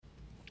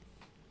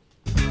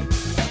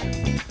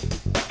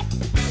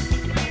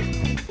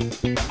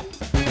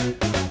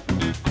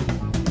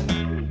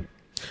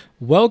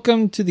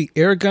Welcome to the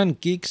Airgun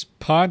Geeks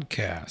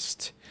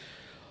podcast.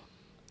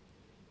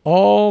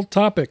 All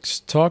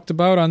topics talked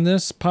about on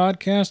this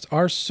podcast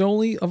are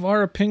solely of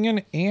our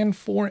opinion and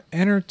for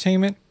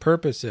entertainment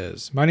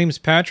purposes. My name is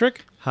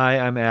Patrick. Hi,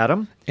 I'm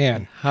Adam.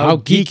 And how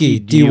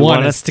geeky do you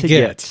want us to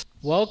get?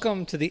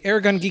 Welcome to the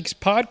Airgun Geeks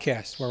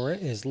podcast, where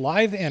it is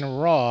live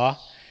and raw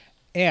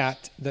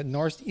at the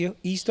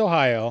Northeast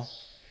Ohio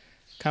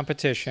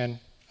competition.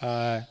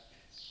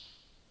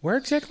 Where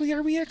exactly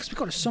are we at? 'Cause we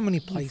go to so many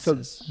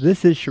places. So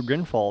this is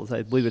Chagrin Falls.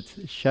 I believe it's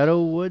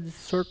Shadow Woods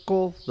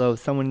Circle, though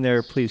someone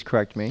there, please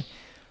correct me,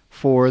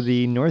 for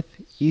the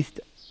Northeast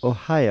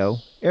Ohio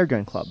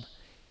Airgun Club.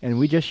 And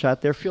we just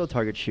shot their field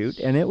target shoot,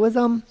 and it was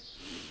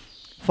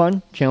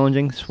fun,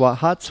 challenging,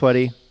 hot,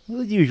 sweaty.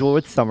 The usual.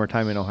 It's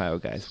summertime in Ohio,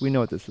 guys. We know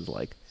what this is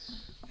like.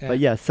 Yeah. But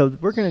yeah, so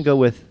we're going to go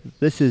with,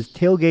 this is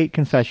Tailgate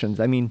Confessions.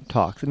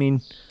 Talks.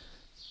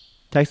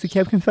 Taxi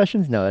cab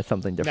confessions? No, that's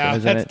something different,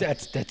 isn't it?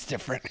 That's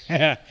different.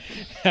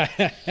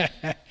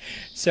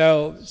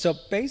 So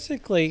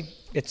basically,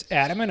 it's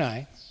Adam and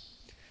I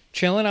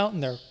chilling out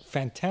in their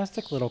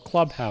fantastic little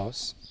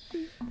clubhouse,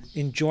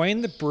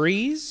 enjoying the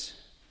breeze,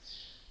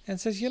 and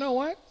says, you know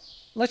what?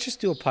 Let's just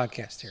do a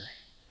podcast here.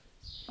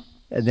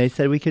 And they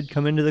said we could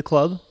come into the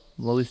club.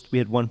 Well, at least we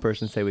had one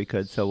person say we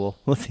could, so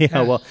we'll see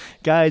how well.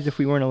 Guys, if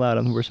we weren't allowed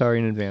them, we're sorry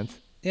in advance.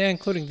 Yeah,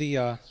 including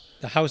the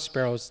house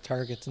sparrows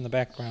targets in the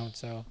background,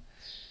 so...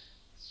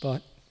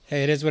 But,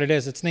 hey, it is what it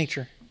is. It's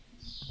nature.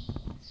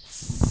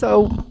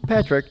 So,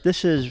 Patrick,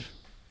 this is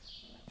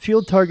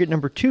field target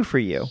number 2 for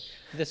you.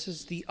 This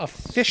is the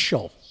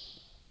official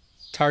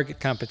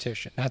target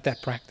competition, not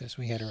that practice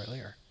we had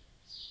earlier.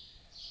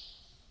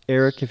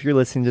 Eric, if you're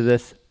listening to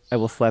this, I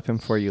will slap him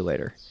for you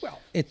later. Well,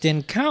 it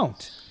didn't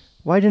count.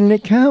 Why didn't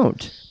it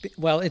count?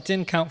 Well, it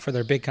didn't count for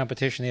their big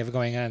competition they have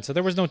going on. So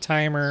there was no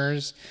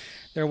timers.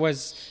 There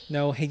was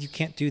no, hey, you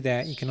can't do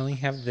that. You can only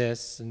have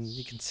this, and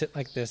you can sit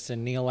like this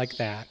and kneel like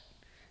that,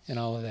 and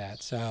all of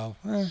that. So,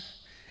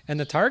 and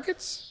the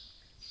targets,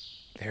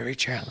 very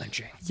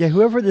challenging. Yeah,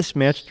 whoever this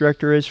match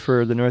director is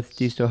for the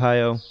Northeast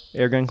Ohio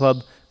Airgun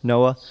Club,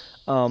 Noah,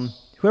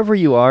 whoever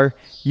you are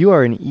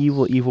an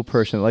evil, evil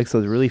person that likes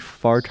those really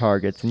far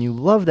targets, and you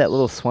love that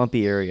little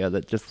swampy area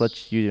that just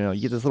lets you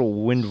get this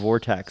little wind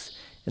vortex,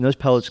 and those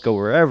pellets go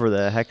wherever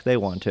the heck they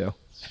want to.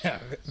 Yeah,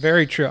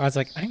 very true. I was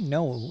like, I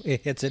know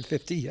it hits at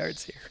 50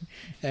 yards here.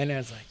 And I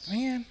was like,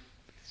 man.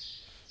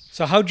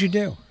 So how'd you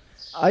do?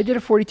 I did a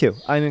 42.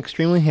 I'm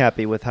extremely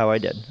happy with how I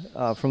did.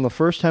 From the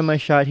first time I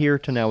shot here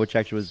to now, which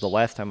actually was the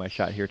last time I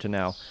shot here to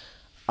now,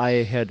 I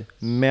had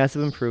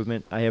massive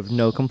improvement. I have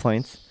no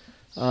complaints.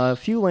 A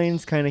few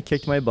lanes kind of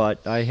kicked my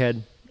butt. I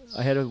had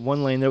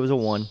one lane that was a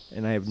 1,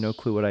 and I have no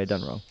clue what I had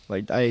done wrong.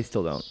 Like, I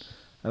still don't.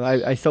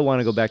 I still want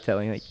to go back to that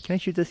lane. Like, can I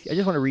shoot this? I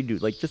just want to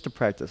redo, just to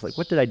practice. Like,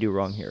 what did I do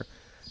wrong here?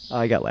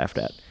 I got laughed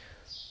at.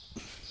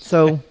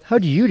 So, how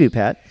did you do,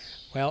 Pat?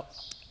 Well,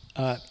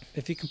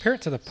 if you compare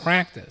it to the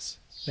practice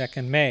back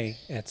in May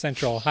at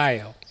Central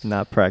Ohio.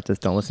 Not practice.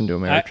 Don't listen to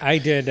him, Eric. I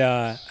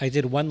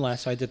did one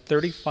less. So I did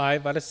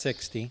 35 out of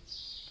 60.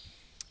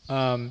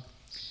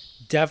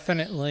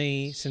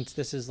 Definitely, since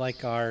this is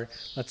like our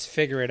let's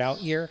figure it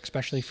out year,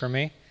 especially for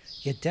me,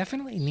 you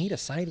definitely need a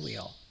side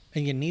wheel.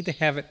 And you need to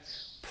have it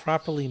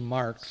properly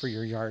marked for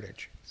your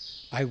yardage.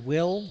 I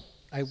will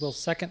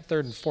second,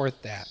 third, and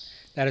fourth that.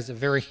 That is a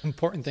very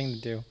important thing to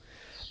do.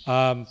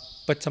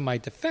 But to my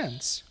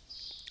defense,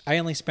 I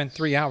only spent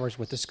 3 hours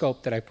with the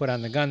scope that I put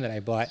on the gun that I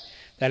bought,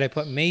 that I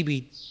put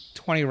maybe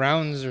 20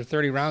 rounds or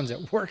 30 rounds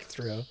at work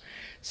through.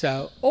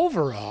 So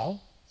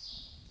overall,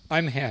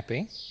 I'm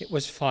happy. It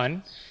was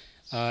fun.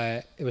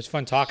 It was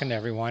fun talking to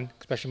everyone,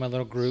 especially my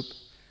little group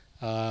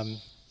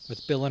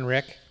with Bill and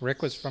Rick.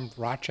 Rick was from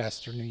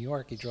Rochester, New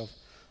York. He drove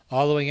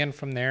all the way in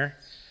from there.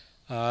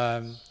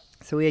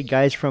 So we had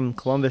guys from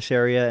Columbus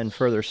area and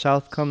further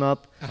south come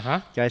up.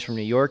 Guys from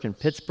New York and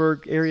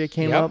Pittsburgh area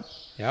came up.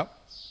 Yep.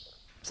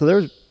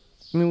 So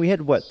we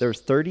had there was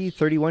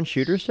 31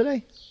 shooters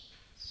today?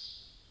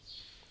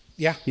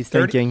 Yeah. He's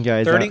thinking,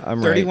 guys, 31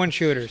 right.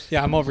 Shooters.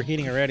 Yeah, I'm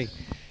overheating already.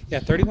 Yeah,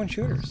 31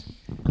 shooters,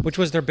 which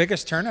was their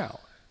biggest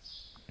turnout.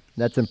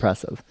 That's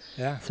impressive.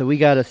 Yeah. So we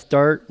got to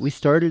start. We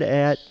started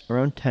at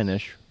around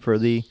 10-ish for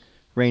the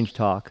range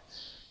talk,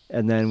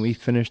 and then we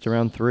finished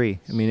around 3.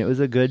 It was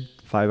a good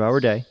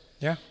 5-hour day.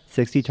 Yeah.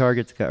 60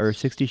 targets, or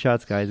 60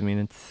 shots, guys.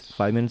 It's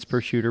 5 minutes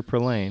per shooter per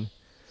lane.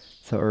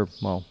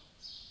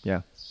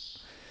 Yeah.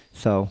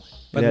 So.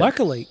 But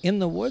luckily, in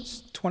the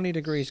woods, 20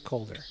 degrees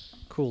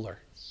cooler.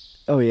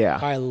 Oh, yeah.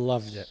 I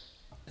loved it.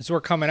 As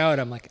we're coming out,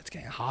 I'm like, it's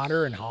getting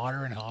hotter and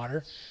hotter and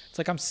hotter. It's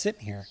like I'm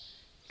sitting here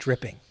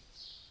dripping.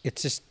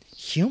 It's just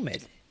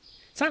humid.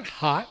 It's not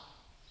hot.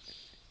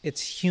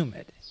 It's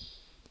humid.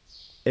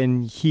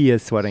 And he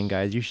is sweating,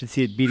 guys. You should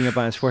see it beating up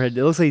on his forehead.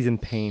 It looks like he's in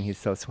pain. He's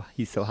so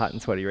hot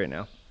and sweaty right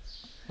now.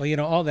 Well,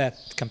 all that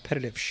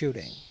competitive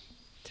shooting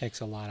takes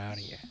a lot out of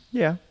you.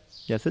 Yeah.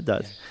 Yes, it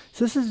does. Yeah.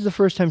 So this is the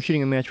first time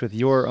shooting a match with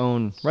your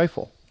own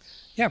rifle.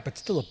 Yeah, but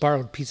still a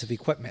borrowed piece of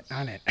equipment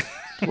on it.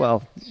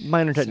 Well,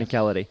 minor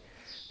technicality.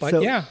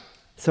 But yeah.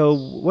 So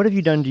what have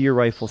you done to your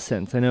rifle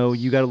since? I know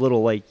you got a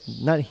little, like,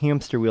 not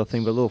hamster wheel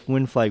thing, but a little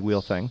wind flag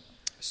wheel thing.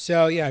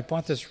 So yeah, I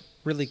bought this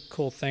really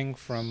cool thing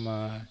from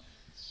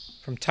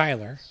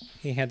Tyler.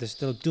 He had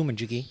this little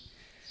Doomajiggy,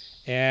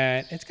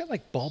 and it's got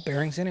like ball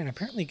bearings in it. And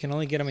apparently, you can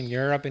only get them in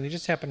Europe, and he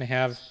just happened to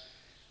have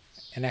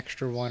an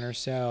extra one or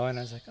so. And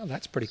I was like, oh,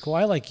 that's pretty cool.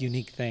 I like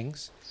unique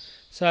things.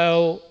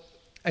 So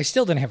I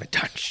still didn't have a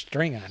Dutch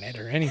string on it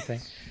or anything.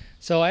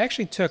 So I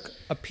actually took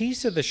a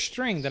piece of the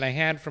string that I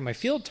had from my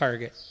field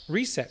target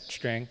reset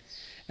string,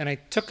 and I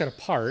took it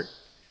apart,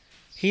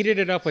 heated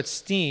it up with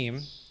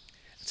steam.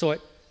 So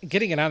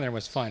getting it on there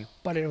was fun,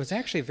 but it was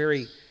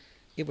actually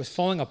it was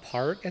falling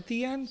apart at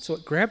the end, so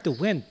it grabbed the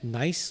wind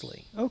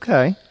nicely.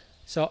 Okay.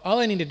 So all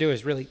I need to do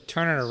is really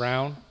turn it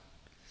around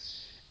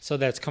so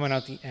that it's coming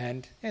out the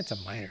end. It's a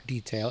minor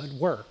detail. It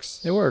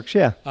works. It works,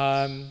 yeah.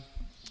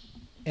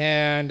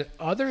 And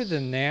other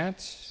than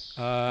that,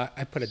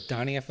 I put a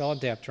Donnie FL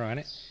adapter on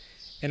it,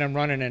 and I'm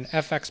running an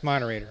FX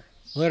moderator.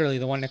 Literally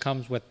the one that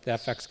comes with the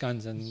FX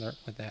guns and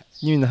with that.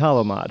 You mean the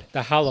hollow mod?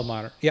 The hollow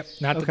moderator. Yep,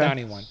 not the Okay.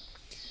 Donnie one.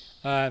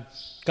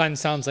 Gun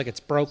sounds like it's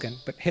broken,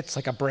 but hits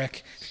like a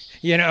brick,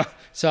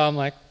 So I'm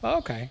like, oh,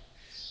 okay.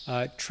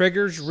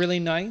 Trigger's really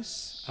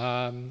nice.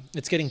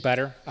 It's getting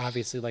better,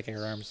 obviously, like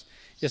air arms.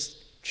 Just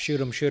shoot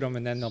them,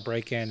 and then they'll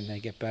break in and they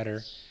get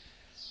better.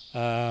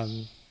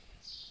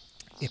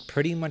 It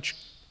pretty much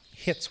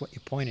hits what you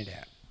pointed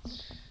at.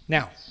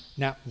 Now,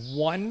 not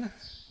one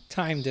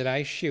time did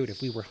I shoot,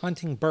 if we were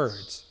hunting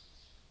birds,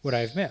 would I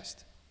have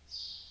missed.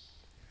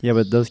 Yeah,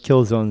 but those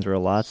kill zones are a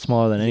lot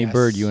smaller than any Yes.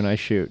 bird you and I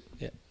shoot.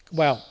 Yeah.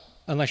 Well,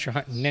 unless you're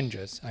hunting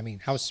ninjas. I mean,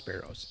 house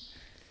sparrows.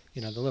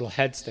 The little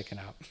head sticking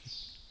out.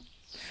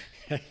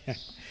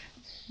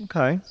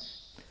 Okay.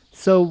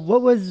 So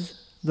what was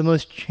the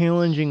most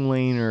challenging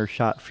lane or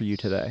shot for you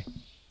today?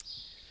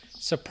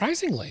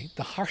 Surprisingly,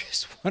 the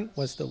hardest one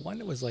was the one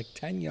that was like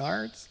 10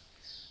 yards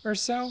or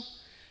so,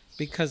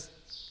 because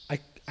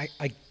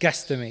I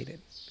guesstimated.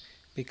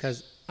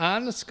 Because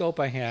on the scope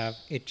I have,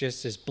 it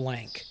just is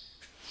blank.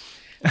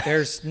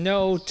 There's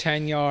no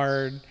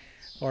 10-yard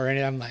or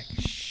anything. I'm like,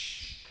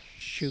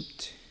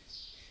 shoot.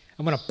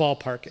 I'm going to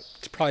ballpark it.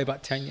 It's probably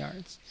about 10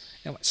 yards.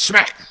 And I went,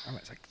 smack! I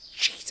was like,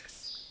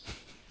 Jesus.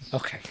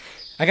 Okay.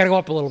 I got to go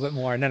up a little bit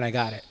more, and then I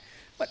got it.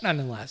 But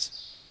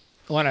nonetheless,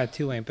 1 out of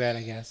 2 ain't bad,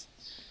 I guess.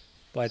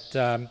 But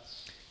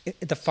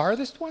the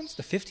farthest ones,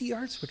 the 50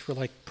 yards, which were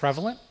like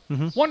prevalent,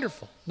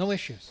 wonderful, no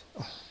issues.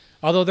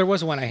 Although there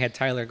was one I had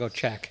Tyler go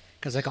check,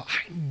 because I go,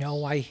 I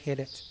know I hit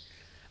it.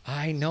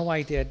 I know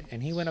I did.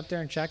 And he went up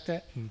there and checked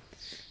it. And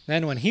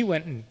then when he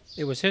went and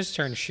it was his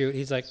turn to shoot,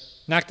 he's like,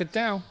 knocked it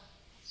down.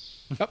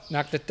 Oh,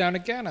 knocked it down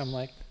again. I'm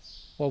like,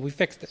 well, we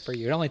fixed it for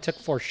you. It only took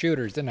 4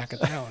 shooters to knock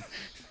it down.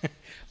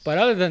 But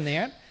other than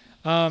that,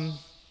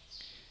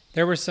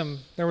 there were some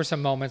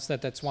moments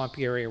that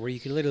swampy area where you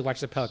could literally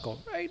watch the pellet go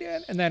right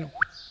in, and then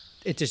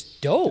it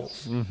just dove.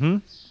 Mm-hmm.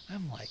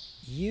 I'm like,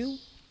 you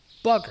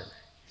bugger.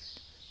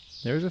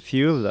 There's a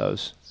few of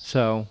those.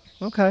 So,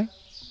 okay.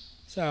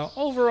 So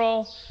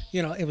overall,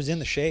 it was in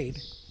the shade.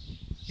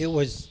 It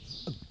was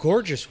a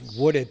gorgeous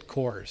wooded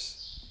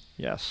course.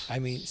 Yes. I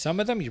mean, some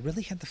of them you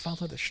really had to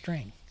follow the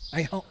string.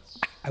 I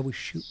was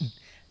shooting,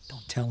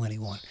 don't tell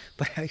anyone,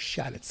 but I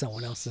shot at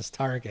someone else's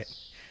target.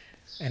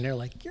 And they're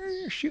like,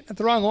 you're shooting at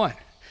the wrong one.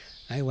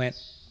 I went,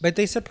 but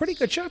they said, pretty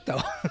good shot,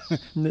 though.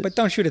 But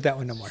don't shoot at that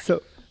one no more.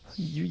 So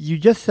you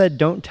just said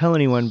don't tell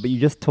anyone, but you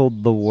just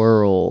told the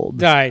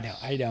world. I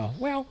know.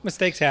 Well,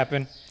 mistakes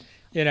happen,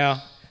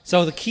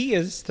 So the key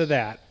is to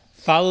that.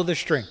 Follow the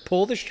string.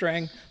 Pull the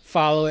string,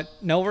 follow it,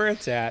 know where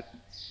it's at,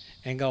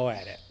 and go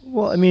at it.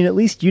 Well, I mean, at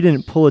least you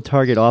didn't pull a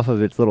target off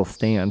of its little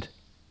stand.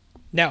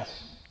 No.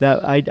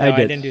 I did. I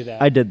didn't do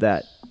that. I did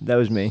that. That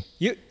was me.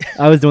 You.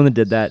 I was the one that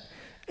did that.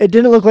 It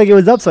didn't look like it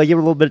was up, so I gave it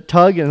a little bit of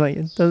tug, and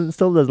it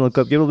still doesn't look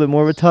up. Give it a little bit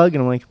more of a tug,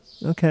 and I'm like,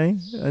 okay.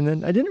 And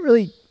then I didn't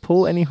really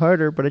pull any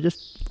harder, but I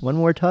just one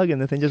more tug,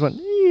 and the thing just went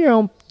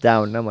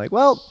down. And I'm like,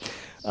 well,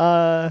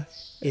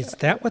 Is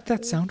that what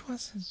that sound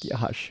was? yeah,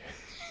 hush.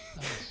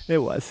 It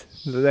was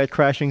that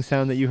crashing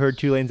sound that you heard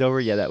 2 lanes over.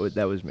 Yeah, that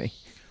was me.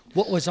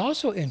 What was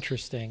also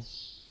interesting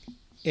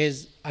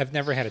is I've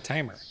never had a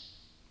timer.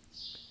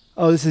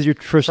 Oh, this is your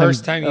first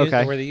time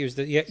okay. where they used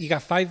it. You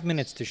got 5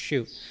 minutes to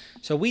shoot.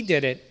 So we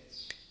did it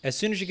as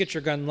soon as you get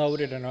your gun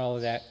loaded and all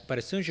of that. But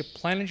as soon as you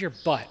planted your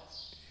butt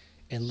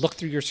and look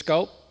through your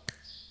scope,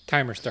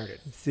 timer started.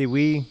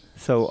 See,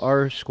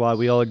 our squad,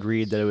 we all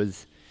agreed that it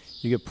was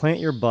you could plant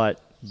your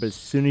butt, but as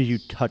soon as you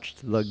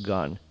touched the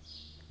gun,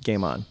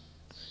 game on.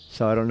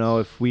 So I don't know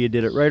if we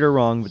did it right or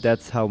wrong, but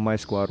that's how my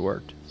squad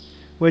worked.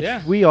 Which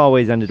we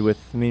always ended with,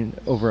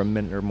 over a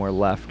minute or more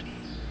left.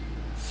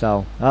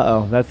 So,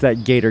 that's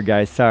that gator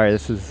guy. Sorry,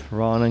 this is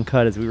raw and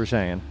uncut, as we were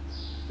saying.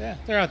 Yeah,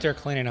 they're out there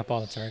cleaning up all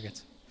the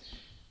targets.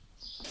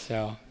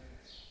 So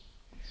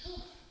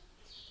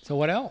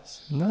what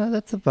else? No,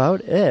 that's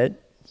about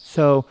it.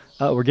 So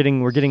we're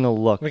getting a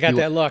look. We got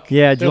that look.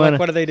 Yeah,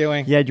 what are they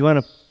doing? Yeah, do you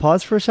want to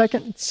pause for a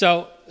second?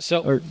 So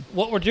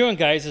what we're doing,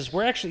 guys, is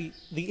we're actually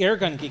the Air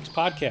Gun Geeks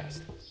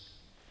podcast.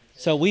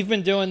 So we've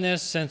been doing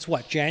this since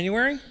what,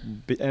 January?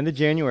 End of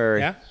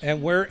January. Yeah,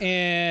 and we're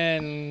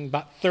in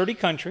about 30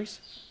 countries.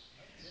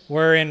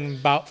 We're in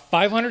about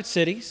 500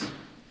 cities.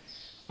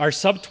 Our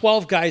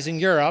sub-12 guys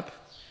in Europe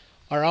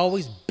are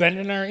always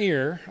bending our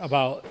ear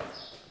about,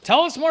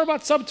 tell us more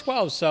about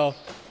sub-12. So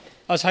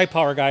us high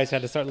power guys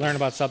had to start learning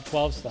about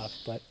sub-12 stuff.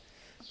 But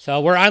so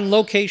we're on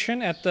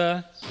location at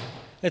the,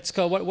 it's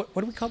called, what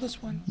do we call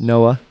this one?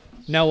 NOAA.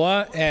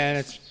 NOAA, and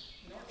it's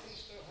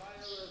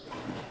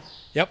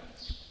yep.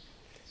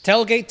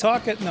 Tailgate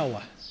Talk at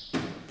NOAA.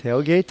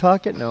 Tailgate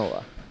Talk at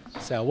NOAA.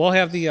 So we'll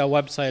have the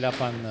website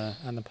up on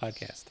the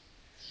podcast.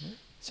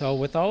 So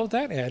with all of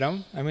that,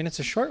 Adam, I mean, it's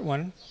a short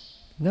one.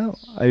 No,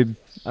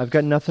 I've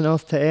got nothing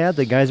else to add.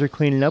 The guys are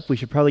cleaning up. We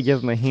should probably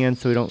give them a hand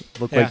so we don't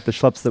look like the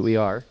schleps that we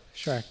are.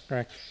 Sure,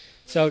 correct.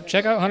 So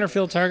check out Hunter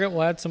Field Target.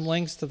 We'll add some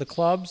links to the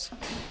clubs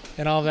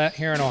and all that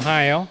here in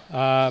Ohio.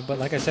 But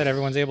like I said,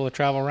 everyone's able to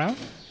travel around.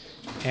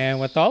 And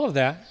with all of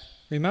that,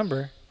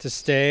 remember to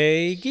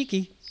stay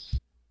geeky.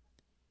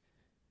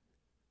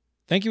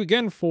 Thank you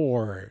again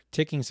for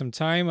taking some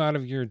time out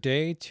of your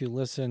day to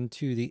listen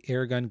to the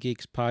Airgun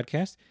Geeks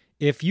podcast.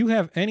 If you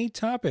have any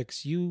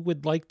topics you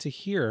would like to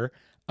hear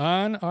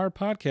on our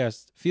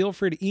podcast, feel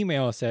free to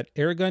email us at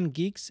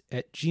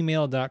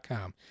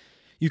airgungeeks@gmail.com.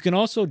 You can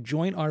also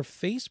join our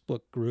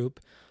Facebook group,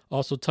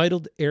 also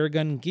titled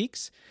Airgun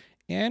Geeks,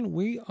 and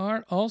we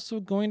are also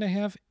going to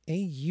have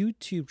a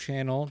YouTube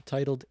channel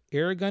titled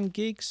Airgun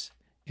Geeks,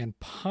 and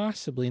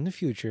possibly in the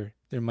future,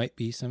 there might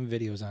be some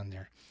videos on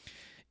there.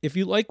 If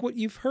you like what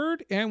you've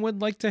heard and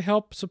would like to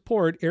help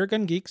support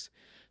Airgun Geeks,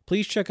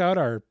 please check out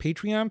our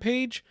Patreon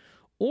page,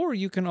 or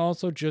you can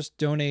also just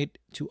donate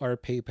to our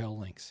PayPal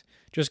links.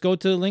 Just go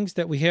to the links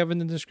that we have in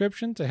the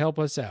description to help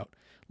us out.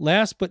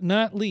 Last but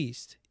not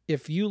least,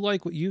 if you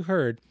like what you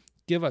heard,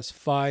 give us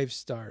 5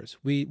 stars.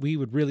 We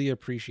would really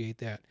appreciate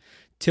that.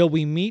 Till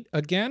we meet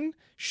again,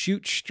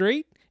 shoot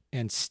straight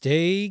and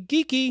stay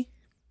geeky.